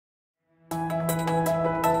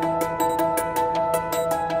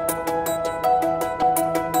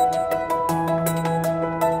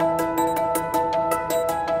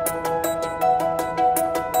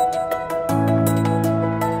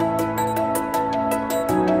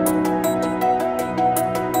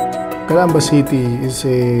Calamba City is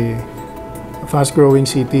a fast-growing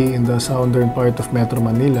city in the southern part of Metro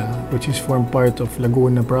Manila, which is formed part of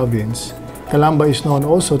Laguna province. Calamba is known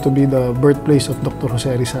also to be the birthplace of Dr.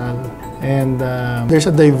 Jose Rizal. And there's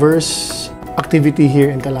a diverse activity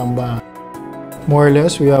here in Calamba. More or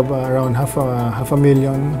less, we have around half a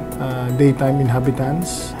million daytime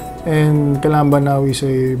inhabitants. And Calamba now is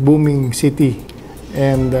a booming city,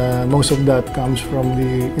 and most of that comes from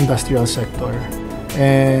the industrial sector.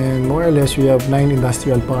 And more or less, we have 9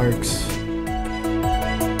 industrial parks.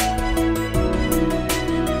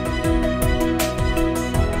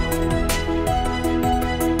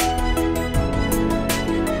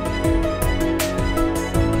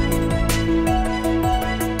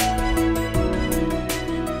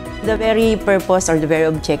 The very purpose or the very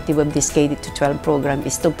objective of this K-12 program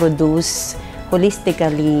is to produce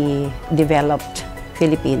holistically developed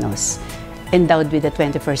Filipinos endowed with the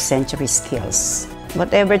 21st century skills.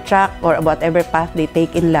 Whatever track or whatever path they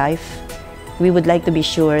take in life, we would like to be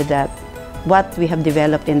sure that what we have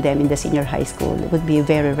developed in them in the senior high school would be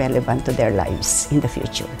very relevant to their lives in the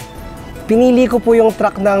future. Pinili ko po yung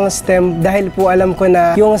track ng STEM dahil po alam ko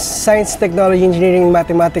na yung Science, Technology, Engineering,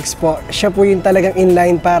 Mathematics po, siya po yung talagang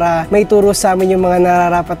inline para may turo sa amin yung mga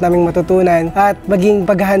nararapat naming matutunan at maging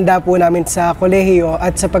paghahanda po namin sa kolehiyo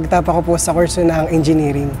at sa pagtapa ko po sa kurso ng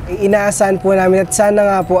engineering. Inaasahan po namin at sana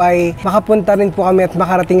nga po ay makapunta rin po kami at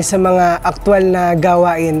makarating sa mga aktual na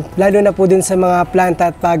gawain, lalo na po dun sa mga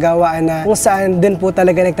planta at pagawaan na kung saan dun po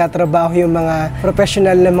talaga nagtatrabaho yung mga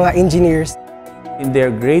professional na mga engineers. In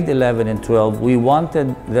their grade 11 and 12, we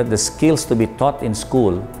wanted that the skills to be taught in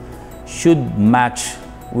school should match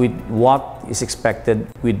with what is expected,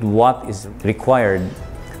 with what is required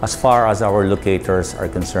as far as our locators are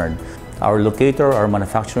concerned. Our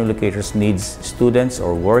manufacturing locators needs students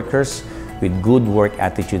or workers with good work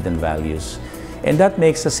attitude and values. And that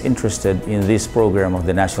makes us interested in this program of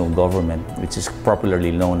the national government, which is popularly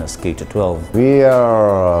known as K-12. We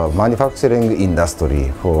are manufacturing industry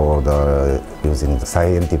for using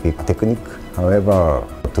scientific technique. However,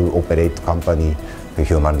 to operate company,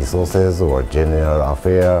 human resources or general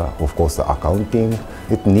affair, of course, accounting,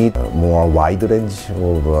 it needs more wide range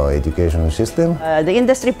of education system. The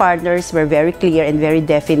industry partners were very clear and very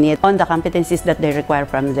definite on the competencies that they require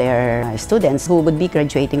from their students who would be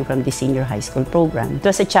graduating from the senior high school program. It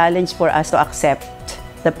was a challenge for us to accept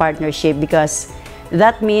the partnership because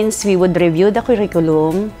that means we would review the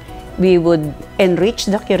curriculum, we would enrich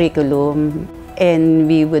the curriculum, and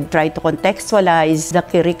we would try to contextualize the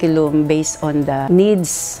curriculum based on the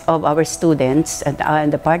needs of our students and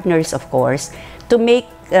the partners, of course, to make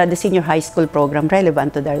the senior high school program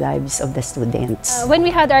relevant to the lives of the students. When we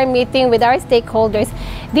had our meeting with our stakeholders,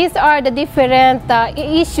 these are the different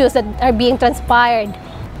issues that are being transpired.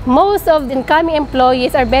 Most of the incoming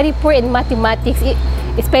employees are very poor in mathematics,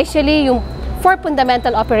 especially for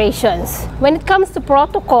fundamental operations. When it comes to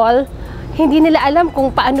protocol, hindi nila alam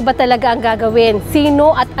kung paano ba talaga ang gagawin,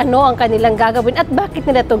 sino at ano ang kanilang gagawin at bakit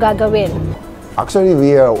nila ito gagawin. Actually,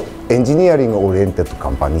 we are engineering-oriented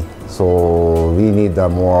company, so we need a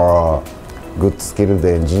more good skilled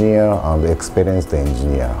engineer and experienced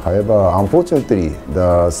engineer. However, unfortunately,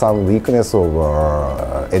 some weakness of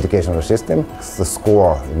our educational system, the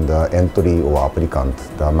score in the entry or applicant,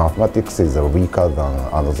 the mathematics is weaker than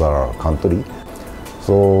another country.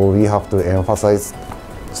 So we have to emphasize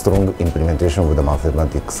strong implementation of the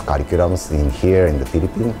mathematics curriculums here in the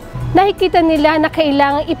Philippines. Nakikita nila na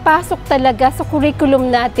kailangan ipasok talaga sa curriculum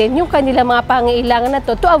natin yung kanilang mga pangailangan na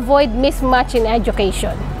to avoid mismatch in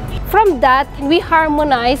education. From that, we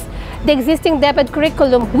harmonize the existing DepEd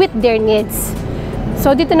curriculum with their needs.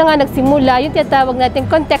 So dito na nga nagsimula yung tinatawag natin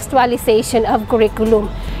contextualization of curriculum.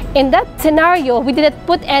 In that scenario, we didn't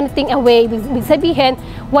put anything away. Ibig sabihin,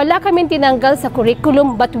 wala kaming tinanggal sa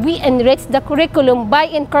curriculum, but we enriched the curriculum by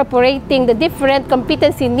incorporating the different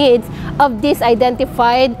competency needs of these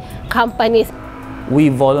identified companies.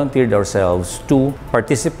 We volunteered ourselves to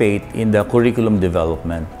participate in the curriculum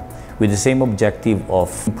development with the same objective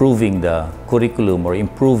of improving the curriculum or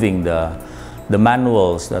improving the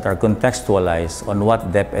manuals that are contextualized on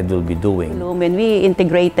what DepEd will be doing. When we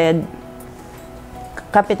integrated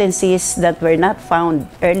competencies that were not found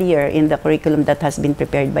earlier in the curriculum that has been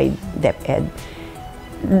prepared by DepEd,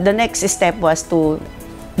 the next step was to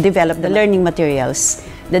develop the learning materials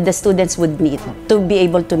that the students would need to be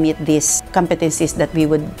able to meet these competencies that we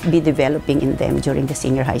would be developing in them during the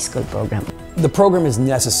senior high school program. The program is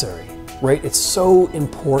necessary, right? It's so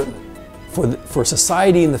important for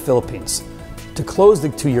society in the Philippines to close the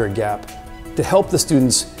two-year gap, to help the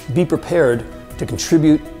students be prepared to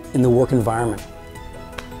contribute in the work environment.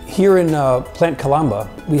 Here in Plant Calamba,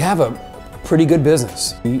 we have a pretty good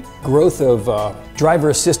business. The growth of driver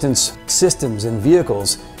assistance systems and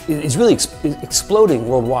vehicles is really exploding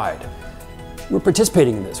worldwide. We're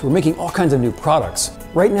participating in this. We're making all kinds of new products.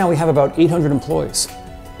 Right now we have about 800 employees.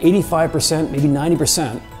 85%, maybe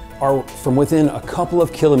 90% are from within a couple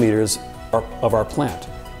of kilometers of our plant.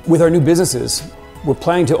 With our new businesses, we're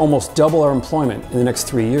planning to almost double our employment in the next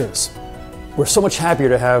 3 years. We're so much happier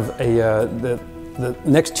to have the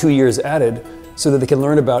next 2 years added so that they can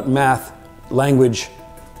learn about math, language,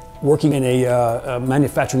 working in a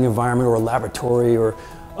manufacturing environment or a laboratory or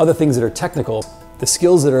other things that are technical. The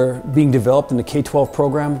skills that are being developed in the K-12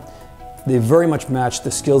 program, they very much match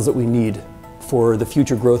the skills that we need for the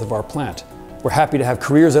future growth of our plant. We're happy to have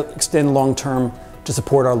careers that extend long-term to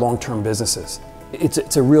support our long-term businesses.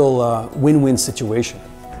 It's a real win-win situation.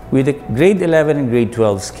 With the grade 11 and grade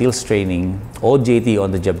 12 skills training, OJT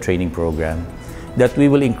on-the-job training program, that we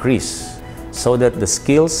will increase so that the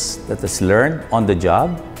skills that is learned on the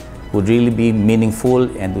job would really be meaningful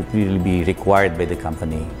and would really be required by the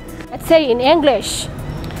company. Let's say in English,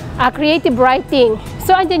 creative writing.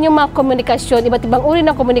 So andyan yung mga komunikasyon, iba't ibang uri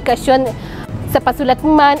ng komunikasyon sa pasulat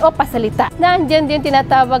man o pasalita. Nandyan din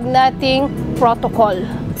tinatawag nating protocol.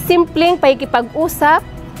 Simpleng pakikipag-usap,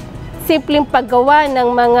 simpleng paggawa ng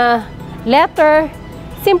mga letter,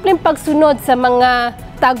 simpleng pagsunod sa mga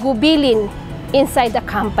tagubilin inside the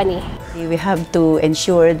company. We have to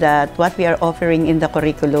ensure that what we are offering in the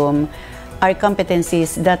curriculum are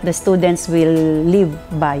competencies that the students will live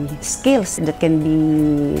by, skills that can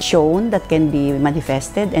be shown, that can be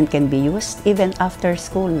manifested, and can be used even after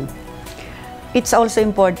school. It's also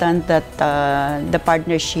important that the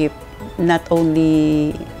partnership not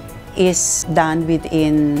only is done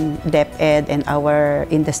within DepEd and our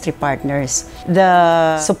industry partners.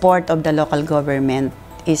 The support of the local government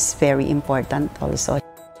is very important also.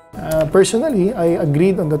 Personally, I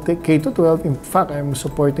agreed on the K-12. In fact, I'm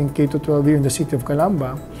supporting K-12 here in the city of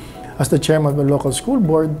Calamba as the chairman of the local school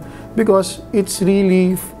board because it's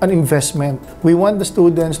really an investment. We want the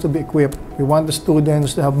students to be equipped. We want the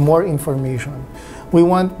students to have more information. We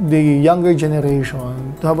want the younger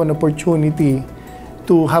generation to have an opportunity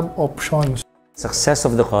to have options. Success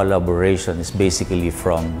of the collaboration is basically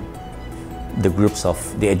from the groups of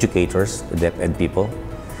the educators, the DepEd people,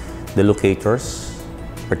 the locators,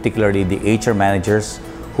 particularly the HR managers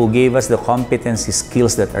who gave us the competency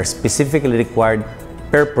skills that are specifically required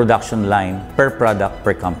per production line, per product,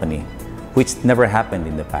 per company, which never happened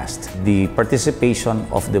in the past. The participation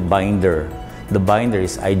of the binder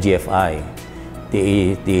is IGFI,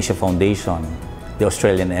 the Asia Foundation, the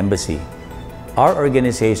Australian Embassy, are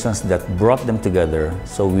organizations that brought them together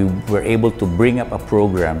so we were able to bring up a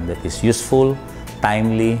program that is useful,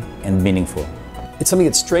 timely, and meaningful. It's something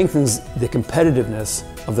that strengthens the competitiveness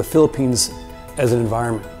of the Philippines as an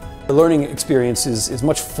environment. The learning experience is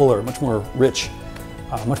much fuller, much more rich,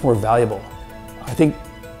 much more valuable. I think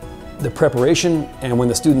the preparation and when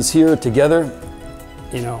the students here together,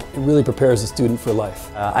 it really prepares the student for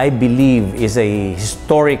life. I believe is a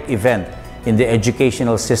historic event in the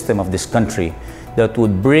educational system of this country that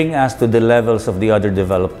would bring us to the levels of the other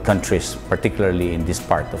developed countries, particularly in this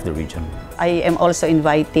part of the region. I am also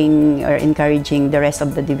inviting or encouraging the rest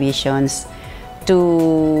of the divisions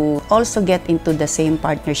to also get into the same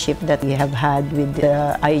partnership that we have had with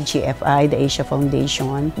the IGFI, the Asia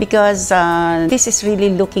Foundation, because this is really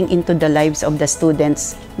looking into the lives of the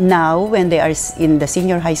students now when they are in the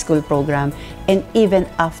senior high school program and even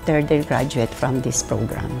after they graduate from this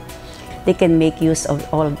program. They can make use of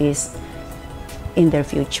all this in their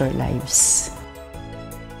future lives.